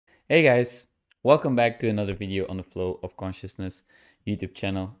Hey guys, welcome back to another video on the Flow of Consciousness YouTube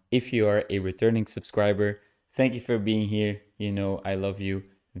channel. If you are a returning subscriber, thank you for being here. You know I love you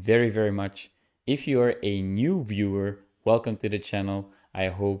very, very much. If you are a new viewer, welcome to the channel. I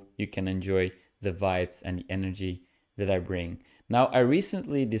hope you can enjoy the vibes and the energy that I bring. Now, I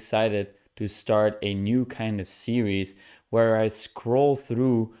recently decided to start a new kind of series where I scroll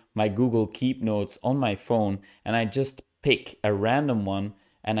through my Google Keep Notes on my phone and I just pick a random one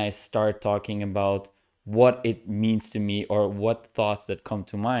and I start talking about what it means to me or what thoughts that come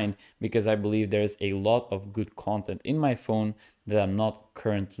to mind, because I believe there's a lot of good content in my phone that I'm not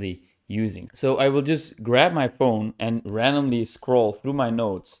currently using. So I will just grab my phone and randomly scroll through my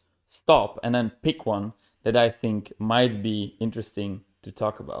notes, stop, and then pick one that I think might be interesting to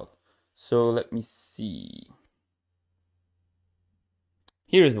talk about. So let me see.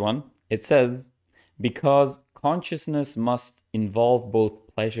 Here's one. It says, because consciousness must involve both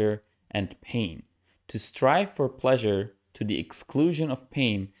pleasure and pain. To strive for pleasure to the exclusion of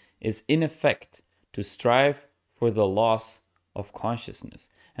pain is in effect to strive for the loss of consciousness.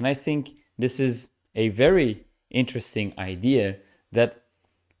 And I think this is a very interesting idea that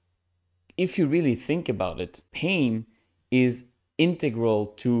if you really think about it, pain is integral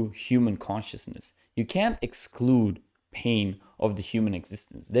to human consciousness. You can't exclude pain of the human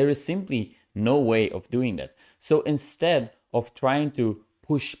existence. There is simply no way of doing that. So instead of trying to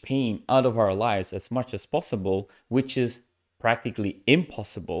push pain out of our lives as much as possible, which is practically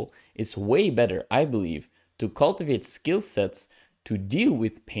impossible, it's way better, I believe, to cultivate skill sets to deal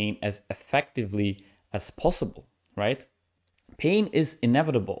with pain as effectively as possible, right? Pain is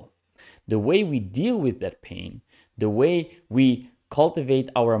inevitable. The way we deal with that pain, the way we cultivate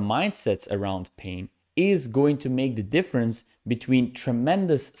our mindsets around pain is going to make the difference between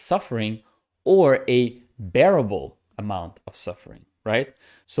tremendous suffering or a bearable amount of suffering, right?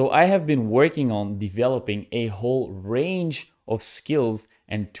 So I have been working on developing a whole range of skills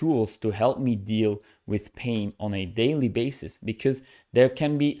and tools to help me deal with pain on a daily basis, because there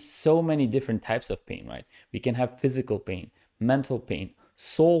can be so many different types of pain, right? We can have physical pain, mental pain,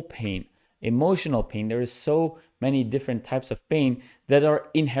 soul pain, emotional pain. There is so many different types of pain that are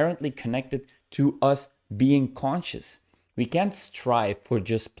inherently connected to us being conscious. We can't strive for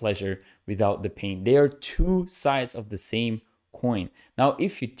just pleasure without the pain. They are two sides of the same coin. Now,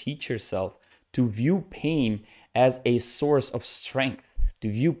 if you teach yourself to view pain as a source of strength, to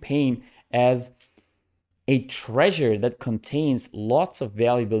view pain as a treasure that contains lots of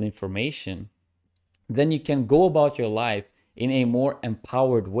valuable information, then you can go about your life in a more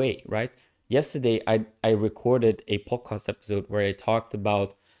empowered way, right? Yesterday, I recorded a podcast episode where I talked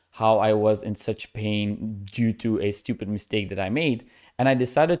about how I was in such pain due to a stupid mistake that I made. And I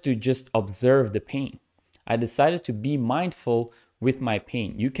decided to just observe the pain. I decided to be mindful with my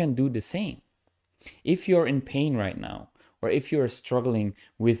pain. You can do the same. If you're in pain right now, or if you're struggling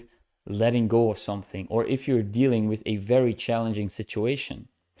with letting go of something, or if you're dealing with a very challenging situation,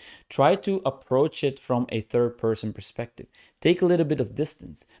 try to approach it from a third person perspective. Take a little bit of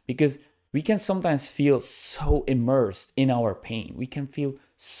distance, because we can sometimes feel so immersed in our pain. We can feel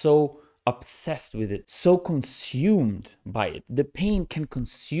so obsessed with it, so consumed by it. The pain can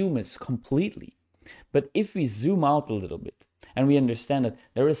consume us completely. But if we zoom out a little bit and we understand that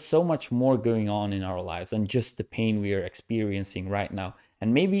there is so much more going on in our lives than just the pain we are experiencing right now.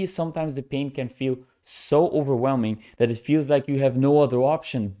 And maybe sometimes the pain can feel so overwhelming that it feels like you have no other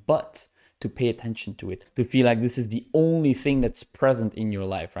option but to pay attention to it, to feel like this is the only thing that's present in your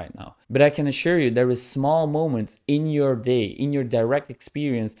life right now. But I can assure you there is small moments in your day, in your direct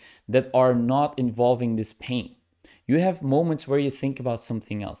experience, that are not involving this pain. You have moments where you think about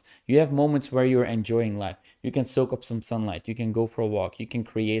something else. You have moments where you're enjoying life. You can soak up some sunlight. You can go for a walk. You can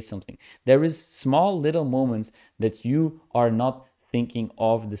create something. There is small little moments that you are not thinking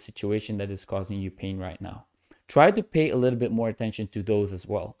of the situation that is causing you pain right now. Try to pay a little bit more attention to those as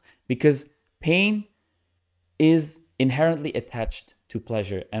well, because pain is inherently attached to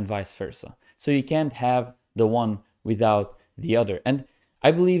pleasure and vice versa. So you can't have the one without the other. And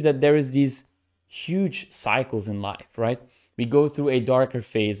I believe that there is these huge cycles in life, right? We go through a darker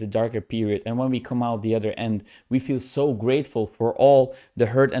phase, a darker period, and when we come out the other end, we feel so grateful for all the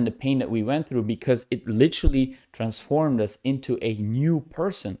hurt and the pain that we went through, because it literally transformed us into a new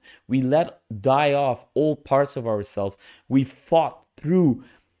person. We let die off old parts of ourselves. We fought through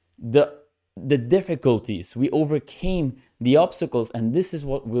the difficulties. We overcame the obstacles, and this is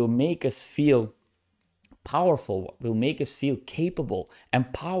what will make us feel powerful, what will make us feel capable,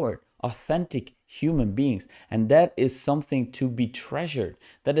 empowered, authentic human beings. And that is something to be treasured.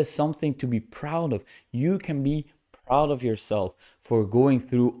 That is something to be proud of. You can be proud of yourself for going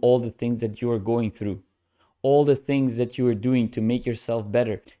through all the things that you are going through, all the things that you are doing to make yourself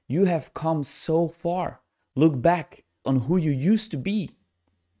better. You have come so far. Look back on who you used to be.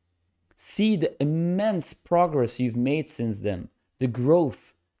 See the immense progress you've made since then, the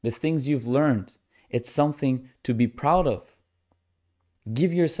growth, the things you've learned. It's something to be proud of.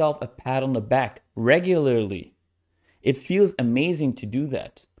 Give yourself a pat on the back regularly. It feels amazing to do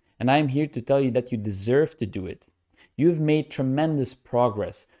that. And I'm here to tell you that you deserve to do it. You've made tremendous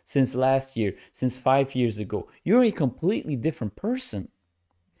progress since last year, since 5 years ago. You're a completely different person.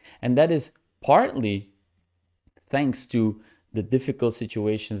 And that is partly thanks to the difficult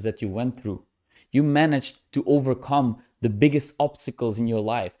situations that you went through. You managed to overcome the biggest obstacles in your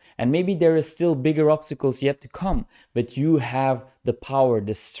life. And maybe there are still bigger obstacles yet to come, but you have the power,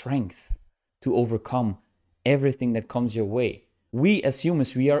 the strength to overcome everything that comes your way. We as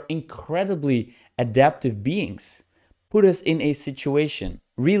humans, we are incredibly adaptive beings. Put us in a situation,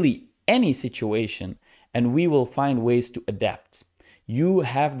 really any situation, and we will find ways to adapt. You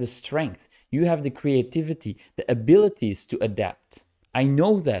have the strength, you have the creativity, the abilities to adapt. I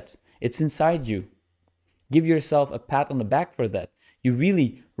know that. It's inside you. Give yourself a pat on the back for that. You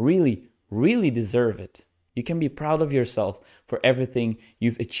really, really, really deserve it. You can be proud of yourself for everything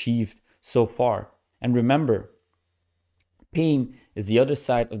you've achieved so far. And remember, pain is the other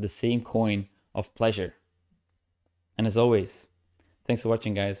side of the same coin of pleasure. And as always, thanks for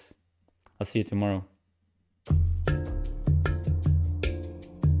watching, guys. I'll see you tomorrow.